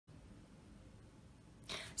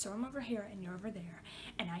So I'm over here and you're over there,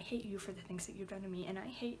 and I hate you for the things that you've done to me, and I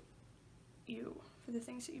hate you for the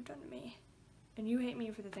things that you've done to me, and you hate me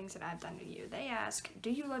for the things that I've done to you. They ask, do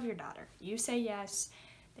you love your daughter? You say yes.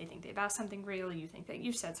 They think they've asked something real. You think that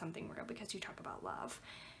you've said something real because you talk about love.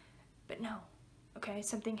 But no, okay?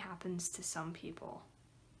 Something happens to some people.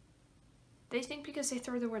 They think because they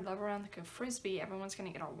throw the word love around like a frisbee, everyone's gonna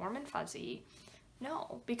get all warm and fuzzy.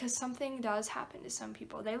 No, because something does happen to some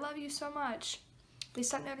people. They love you so much, they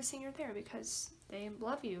stop noticing you're there because they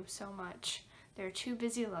love you so much. They're too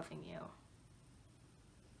busy loving you.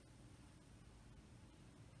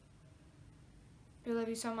 They love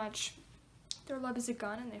you so much, their love is a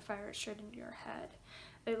gun and they fire it straight into your head.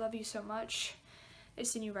 They love you so much, they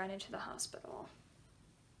send you right into the hospital.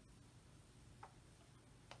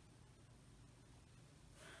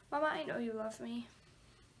 Mama, I know you love me,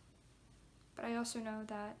 but I also know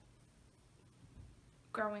that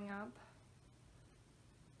growing up,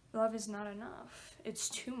 love is not enough. It's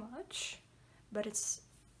too much, but it's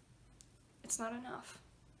not enough.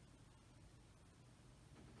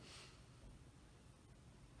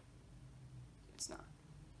 It's not.